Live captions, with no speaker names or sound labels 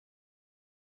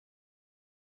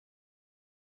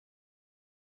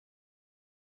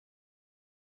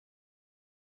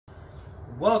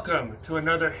Welcome to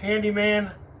another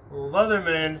Handyman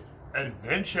Leatherman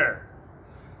adventure.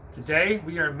 Today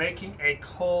we are making a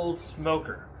cold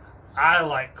smoker. I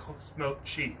like smoked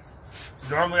cheese.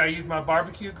 Normally I use my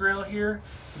barbecue grill here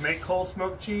to make cold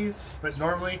smoked cheese, but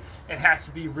normally it has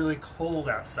to be really cold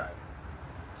outside.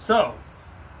 So,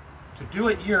 to do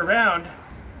it year round,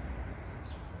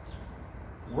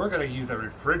 we're going to use a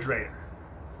refrigerator.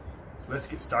 Let's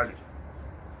get started.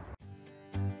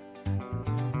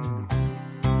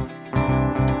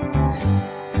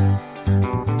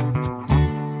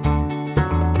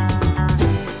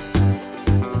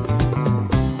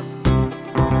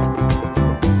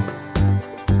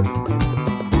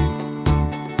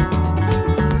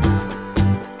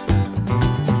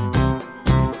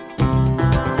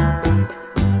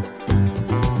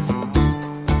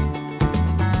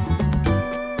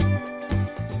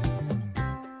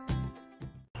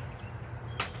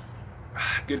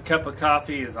 Good cup of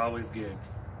coffee is always good.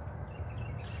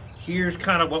 Here's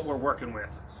kind of what we're working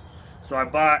with. So I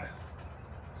got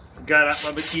out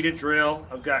my Makita drill.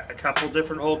 I've got a couple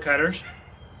different hole cutters,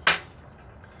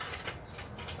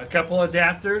 a couple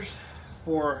adapters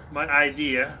for my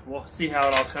idea. We'll see how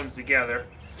it all comes together.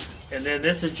 And then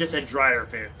this is just a dryer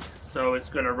fan. So it's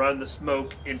going to run the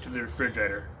smoke into the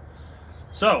refrigerator.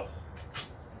 So,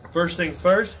 first things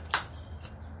first.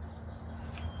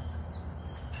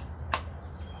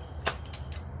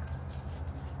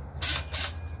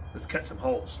 Let's cut some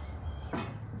holes.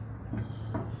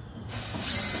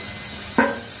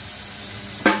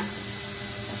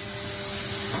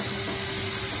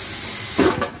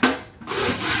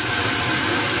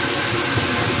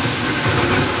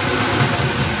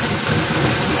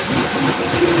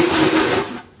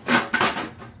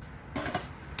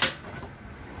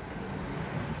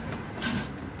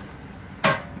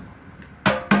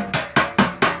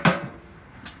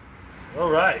 All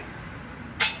right.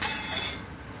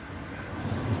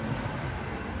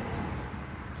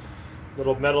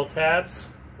 Little metal tabs.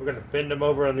 We're going to bend them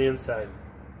over on the inside.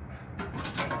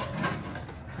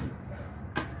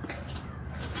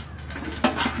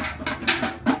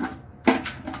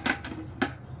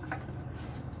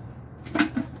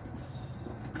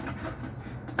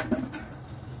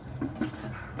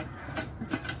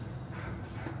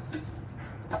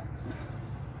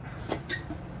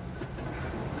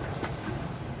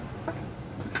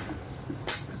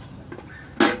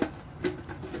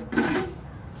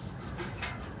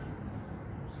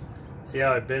 See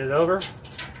how I bent it over?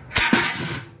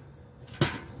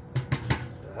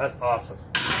 That's awesome.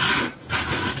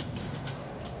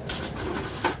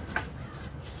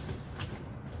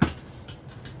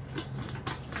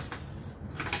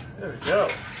 There we go.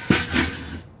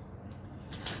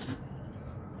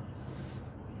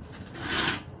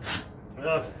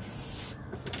 Okay.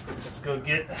 Let's go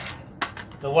get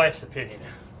the wife's opinion.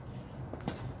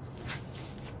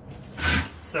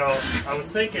 So I was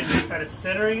thinking instead of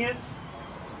centering it,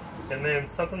 and then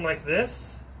something like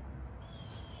this,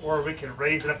 or we can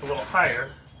raise it up a little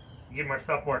higher, give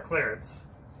myself more clearance,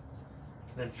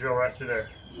 then drill right through there.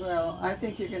 Well, I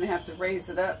think you're going to have to raise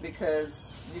it up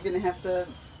because you're going to have to,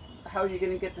 how are you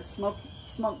going to get the smoke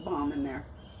bomb in there?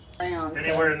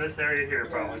 Anywhere in this area here,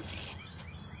 probably.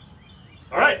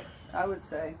 Yeah. All right. I would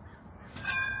say.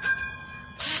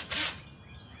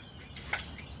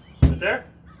 Right there?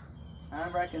 I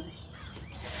reckon.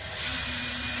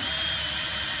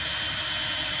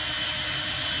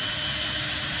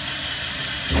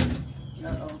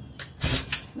 Uh-oh.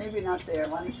 Maybe not there.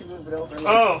 Why don't you move it over a little?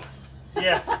 Oh,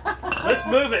 yeah. Let's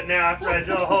move it now after I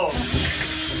drill a hole.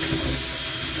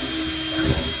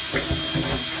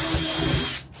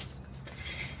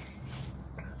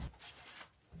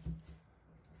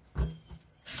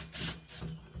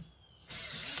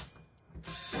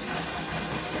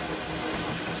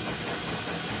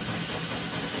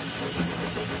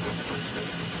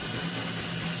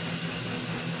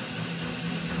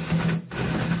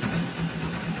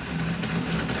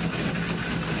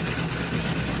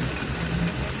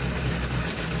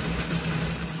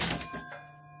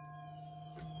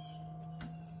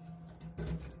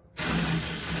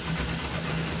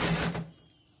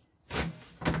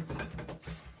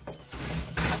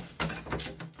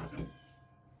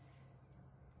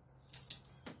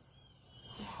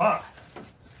 Huh.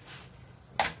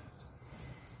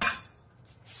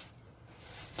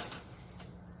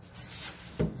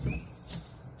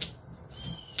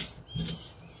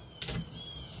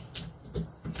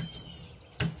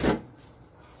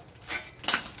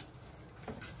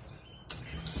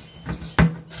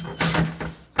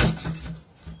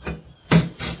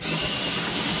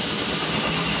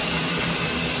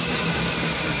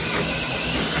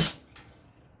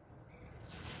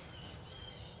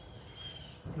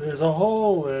 There's a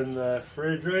hole in the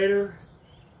refrigerator.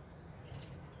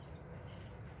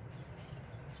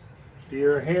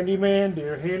 Dear handyman,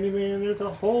 there's a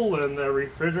hole in the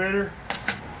refrigerator.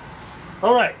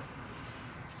 All right.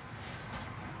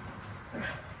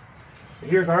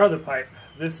 Here's our other pipe.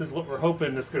 This is what we're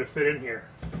hoping that's going to fit in here.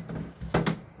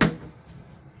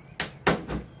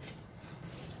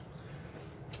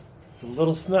 It's a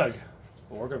little snug,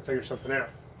 but we're going to figure something out.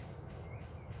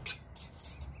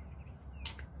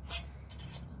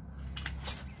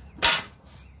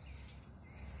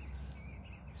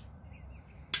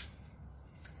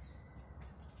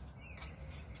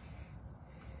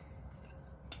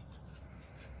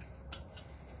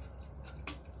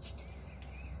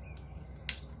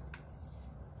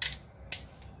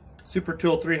 Super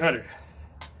Tool 300.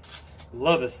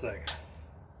 Love this thing.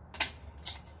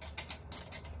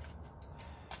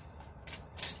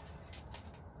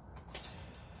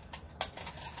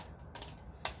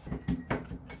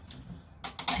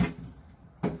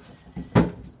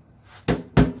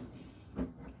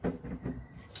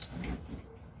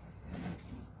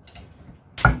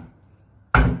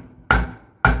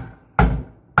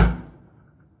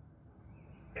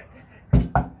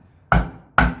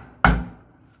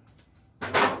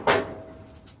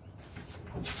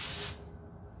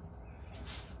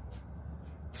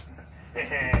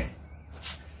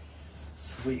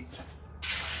 Sweet.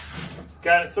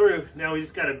 Got it through. Now we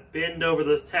just got to bend over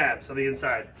those tabs on the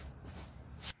inside.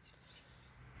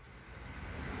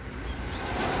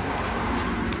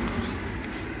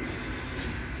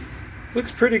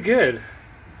 Looks pretty good.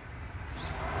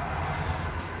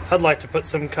 I'd like to put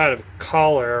some kind of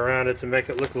collar around it to make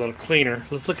it look a little cleaner.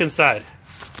 Let's look inside.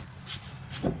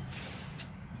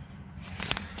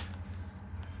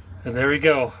 And there we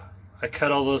go. I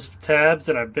cut all those tabs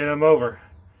and I bent them over.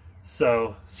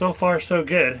 So far so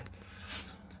good.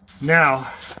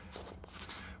 Now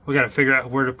we got to figure out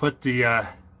where to put the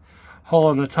hole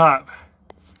on the top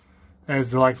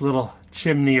as the little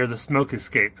chimney or the smoke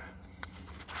escape.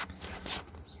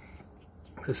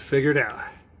 Let's figure it out.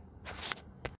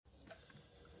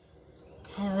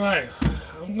 All right,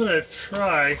 I'm gonna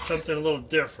try something a little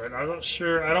different. I'm not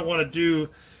sure. I don't want to do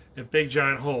a big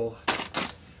giant hole.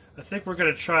 I think we're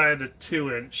gonna try the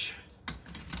 2-inch,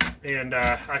 and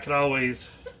I could always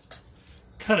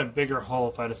cut a bigger hole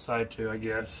if I decide to, I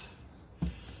guess.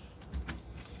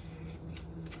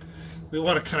 We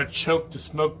want to kind of choke the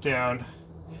smoke down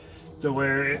to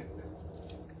where it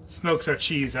smokes our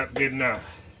cheese up good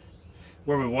enough.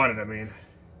 Where we want it, I mean.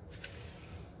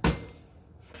 Does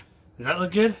that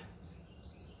look good?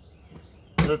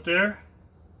 Is it there?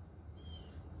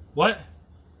 What?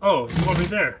 Oh, you want me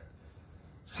there?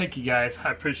 Thank you guys,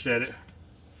 I appreciate it.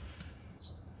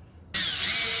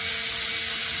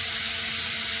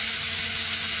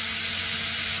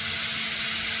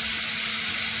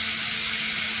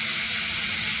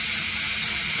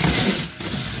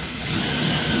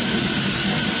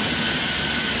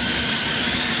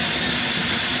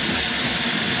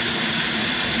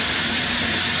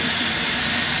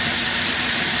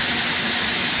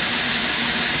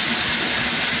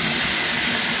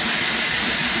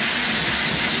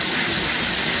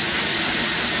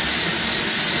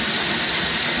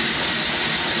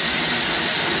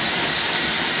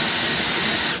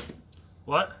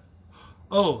 What?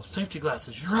 Oh, safety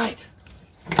glasses, you're right.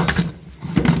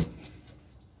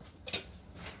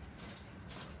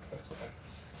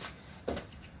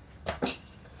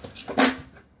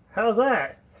 How's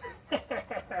that?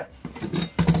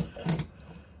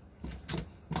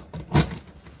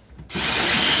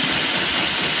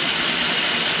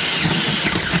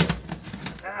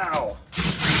 Ow.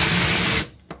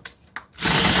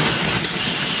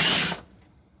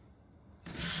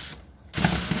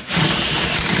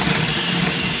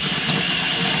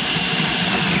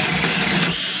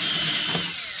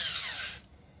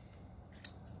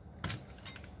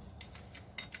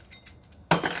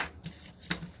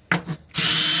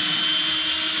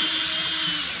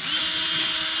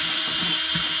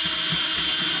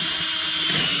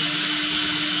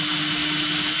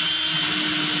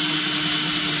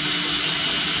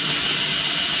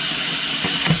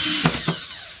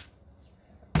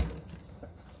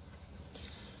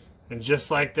 And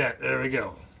just like that, there we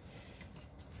go.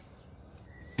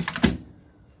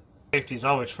 Safety's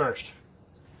always first.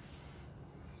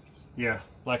 Yeah,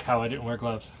 like how I didn't wear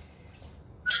gloves.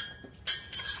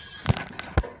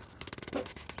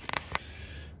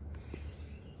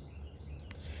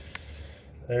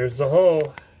 There's the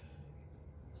hole.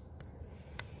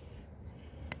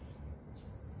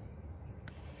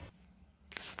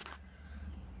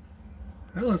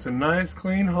 That was a nice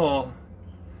clean hole.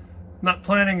 Not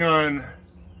planning on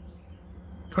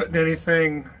putting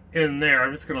anything in there.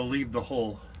 I'm just going to leave the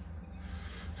hole.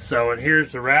 So, and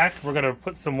here's the rack. We're going to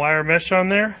put some wire mesh on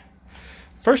there.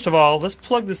 First of all, let's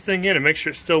plug this thing in and make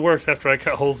sure it still works after I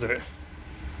cut holes in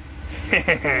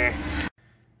it.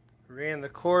 Ran the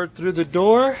cord through the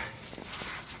door.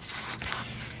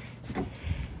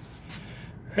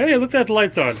 Hey, look at the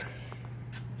lights on.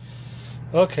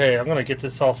 Okay, I'm going to get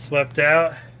this all swept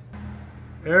out.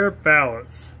 Air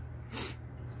balance.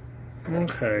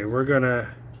 Okay, we're going to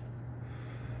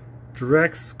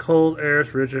direct cold air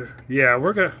to rigid. Yeah,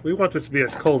 we want this to be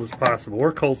as cold as possible.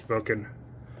 We're cold smoking.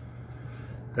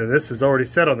 And this is already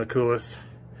set on the coolest.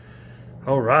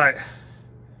 All right.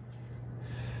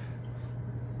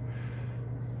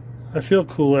 I feel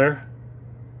cool air.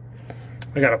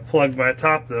 I gotta plug my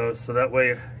top though, so that way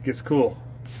it gets cool.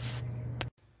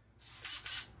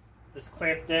 Just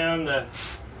clamp down the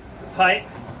pipe.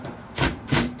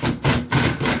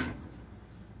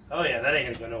 Oh yeah, that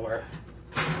ain't gonna go nowhere.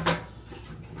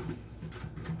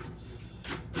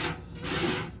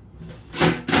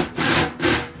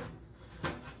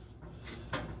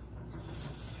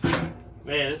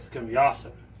 Man, this is going to be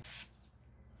awesome.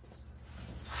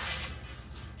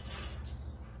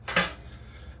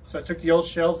 So I took the old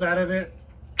shells out of it.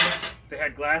 They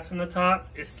had glass in the top.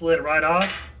 It slid right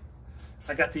off.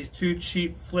 I got these two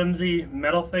cheap, flimsy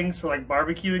metal things for like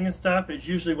barbecuing and stuff. It's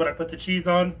usually what I put the cheese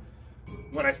on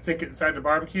when I stick it inside the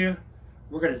barbecue.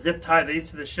 We're going to zip tie these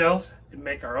to the shelf and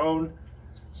make our own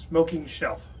smoking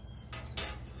shelf.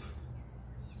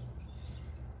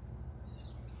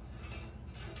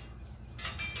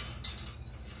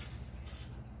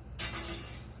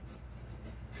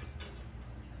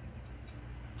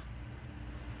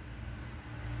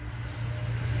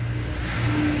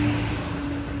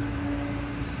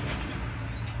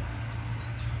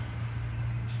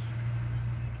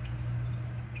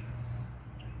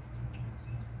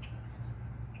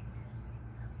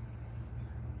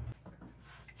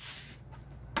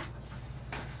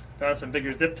 Found some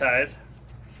bigger zip ties.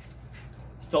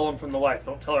 Stole them from the wife.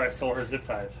 Don't tell her I stole her zip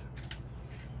ties.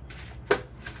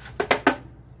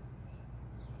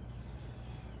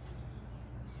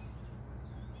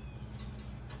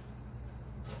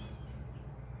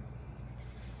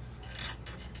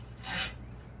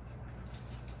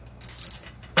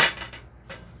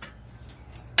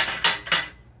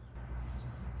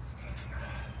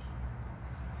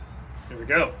 Here we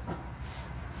go.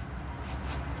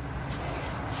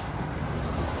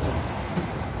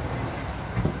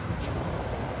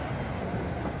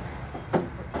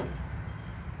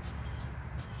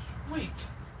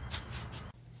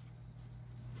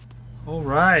 All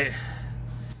right,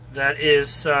 that is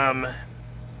some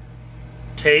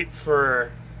tape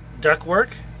for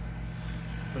ductwork.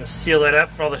 I'm going to seal that up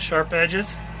for all the sharp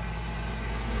edges.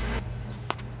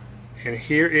 And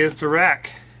here is the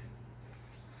rack.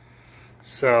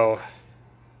 So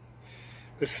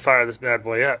let's fire this bad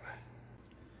boy up.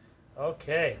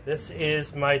 Okay, this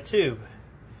is my tube.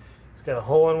 It's got a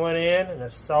hole on one end and a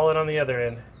solid on the other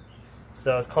end.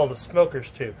 So it's called a smoker's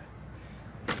tube.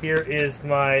 Here is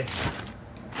my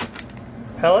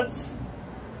pellets.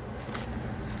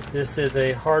 This is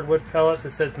a hardwood pellets.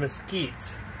 It says mesquite.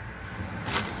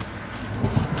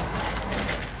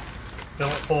 Fill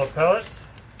it full of pellets.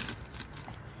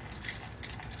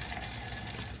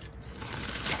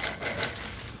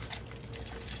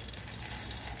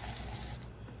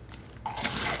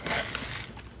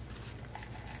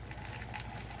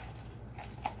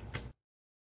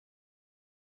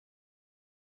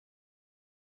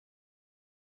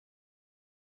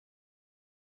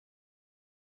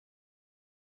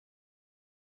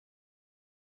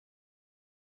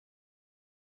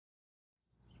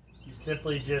 You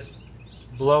simply just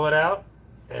blow it out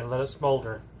and let it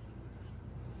smolder.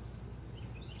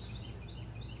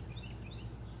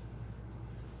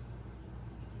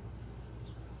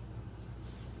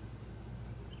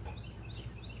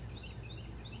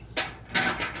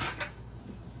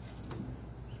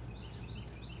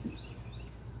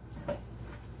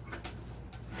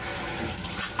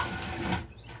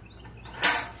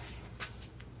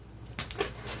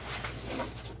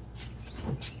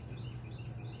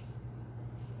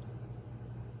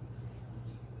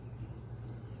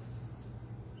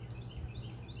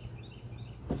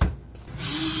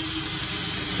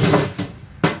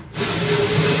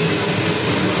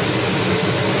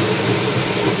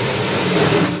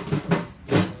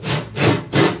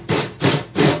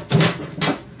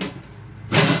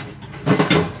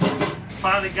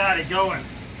 Finally got it going.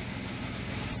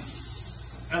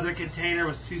 Other container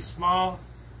was too small.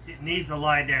 It needs to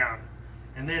lie down.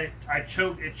 and then it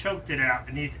choked it out.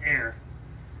 It needs air.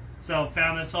 So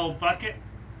found this old bucket,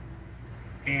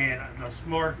 and the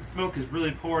smoke is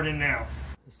really pouring in now.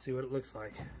 Let's see what it looks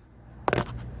like.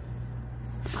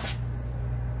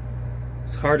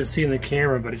 It's hard to see in the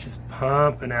camera, but it's just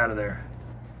pumping out of there.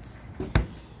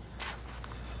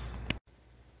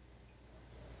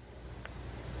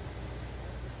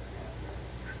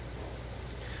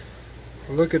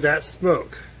 Look at that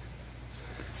smoke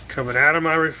coming out of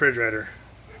my refrigerator.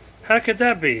 How could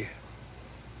that be?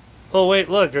 Oh wait,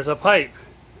 look, there's a pipe.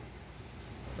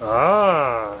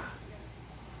 Ah.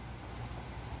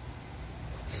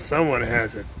 Someone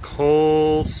has a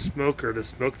coal smoker to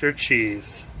smoke their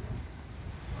cheese.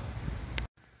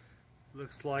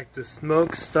 Looks like the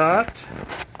smoke stopped.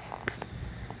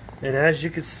 And as you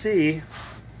can see,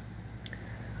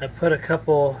 I put a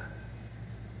couple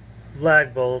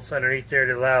lag bolts underneath there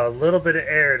to allow a little bit of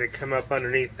air to come up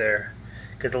underneath there.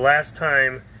 Because the last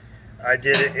time I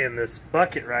did it in this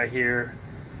bucket right here,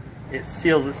 it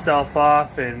sealed itself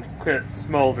off and quit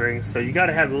smoldering. So you got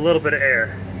to have a little bit of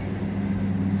air.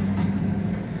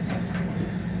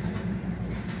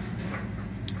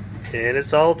 And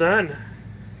it's all done.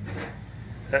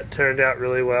 That turned out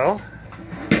really well.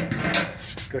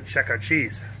 Let's go check our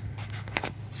cheese.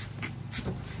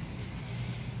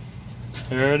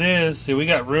 There it is. See, we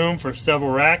got room for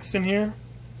several racks in here.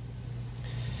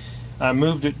 I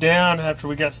moved it down after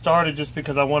we got started just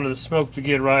because I wanted the smoke to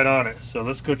get right on it. So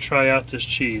let's go try out this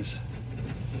cheese.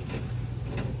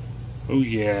 Oh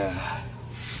yeah.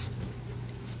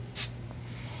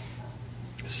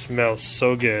 It smells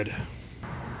so good.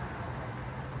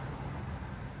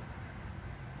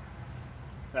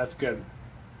 That's good.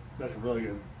 That's really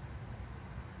good.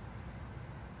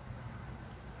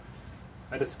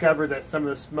 I discovered that some of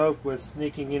the smoke was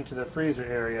sneaking into the freezer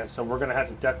area, so we're going to have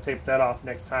to duct tape that off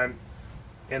next time.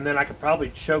 And then I could probably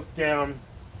choke down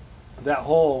that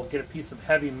hole, get a piece of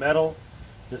heavy metal,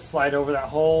 just slide over that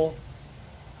hole.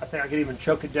 I think I could even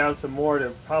choke it down some more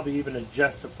to probably even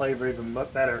adjust the flavor even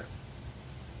better.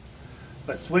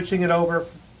 But switching it over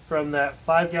from that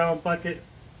 5-gallon bucket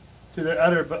to the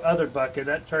other bucket,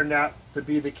 that turned out to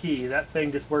be the key. That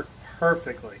thing just worked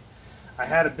perfectly. I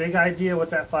had a big idea with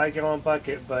that 5-gallon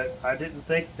bucket, but I didn't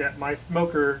think that my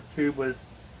smoker tube was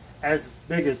as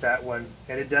big as that one.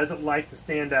 And it doesn't like to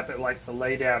stand up, it likes to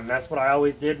lay down. And that's what I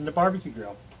always did in the barbecue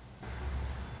grill.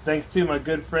 Thanks to my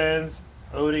good friends,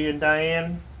 Odie and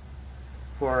Diane,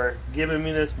 for giving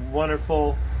me this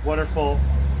wonderful, wonderful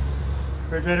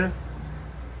refrigerator.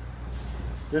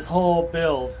 This whole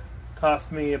build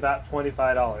cost me about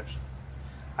 $25.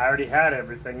 I already had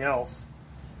everything else.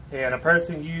 And a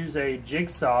person used a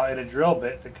jigsaw and a drill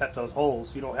bit to cut those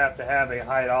holes. You don't have to have a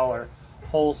high-dollar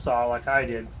hole saw like I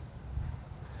did.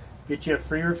 Get you a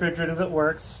free refrigerator that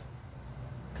works,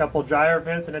 a couple dryer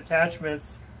vents and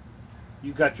attachments.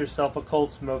 You got yourself a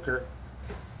cold smoker.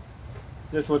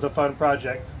 This was a fun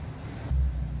project.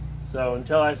 So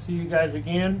until I see you guys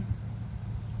again,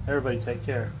 everybody take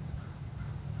care.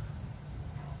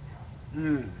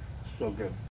 So good.